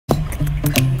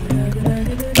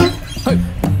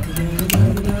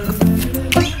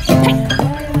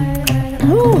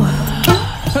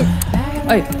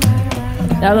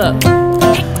Now look,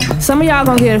 some of y'all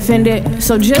gonna get offended,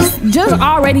 so just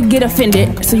already get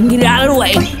offended so you can get it out of the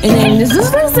way. And then just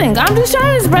listen. I'm just trying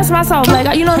to express myself,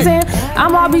 like, you know what I'm saying?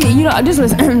 I'm all be, you know, just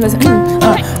listen.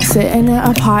 Sitting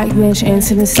at a park bench in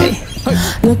Tennessee,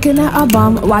 looking at a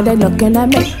bum while they looking at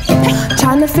me,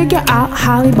 trying to figure out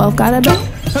how we both gotta be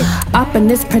up in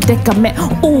this predicament.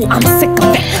 Ooh, I'm sick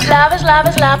of it. Love is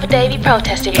love, but they be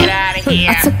protesting. Get out of here.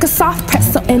 I took a soft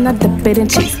pretzel and I dip it in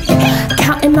cheese,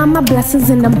 counting on my blessings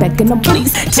and I'm begging them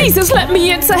please. Jesus, let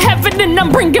me into heaven and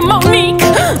I'm bringing Monique.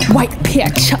 White pair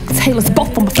of Chuck Taylors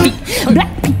both on my feet.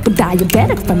 Black people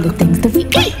diabetic from the things that we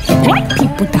eat. White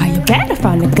people diabetic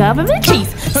from the government cheese.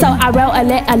 So I wrote a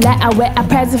letter with a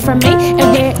present from me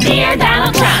and with Dear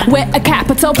Donald Trump, with a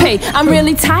capital P. I'm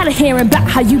really tired of hearing about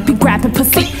how you be grabbing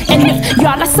pussy. And if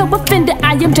y'all are so offended,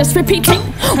 I am just repeating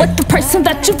what the person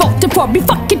that you voted for be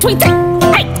fucking tweeting.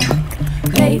 Hey!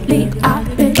 Lately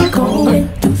I've been going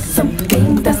through some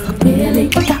things that's really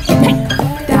got me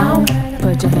down.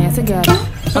 Put your hands together.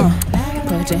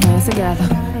 Put your hands together.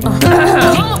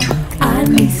 I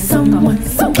need someone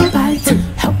somebody to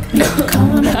help me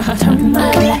come and turn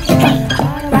my life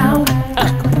around.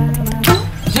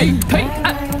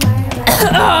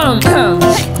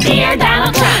 Dear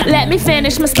Donald Trump, let me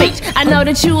finish my speech. I know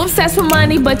that you obsessed with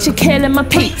money, but you're killing my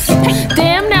peace.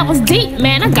 Damn, that was deep,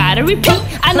 man, I gotta repeat.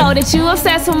 I know that you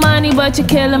obsessed with money, but you're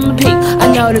killing my peace.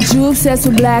 I know that you obsessed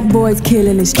with black boys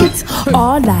killing the streets.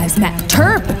 All lives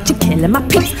matter, but you're killing my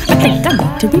peace. I think I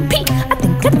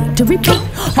need to repeat.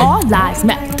 All lives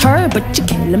matter, but you're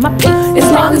killing my peace.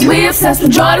 As long as we obsessed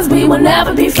with Jordans, we will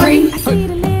never be free. I see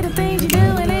the little things you're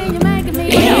doing and you're making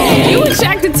me. You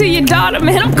attracted to your daughter,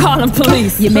 man, I'm calling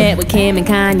police. You met with Kim and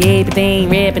Kanye, but they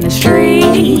ain't ripping the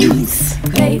streets.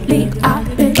 Lately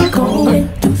I've been going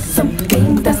through some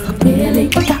things that's really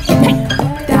got me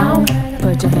down.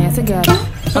 Put your hands together.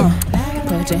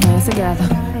 Put your hands together.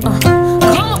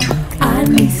 I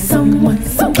need someone,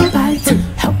 somebody to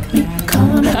help me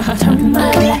come and turn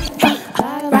my life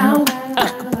around.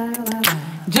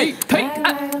 GP.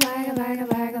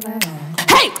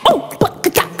 Hey, oh,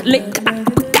 lick.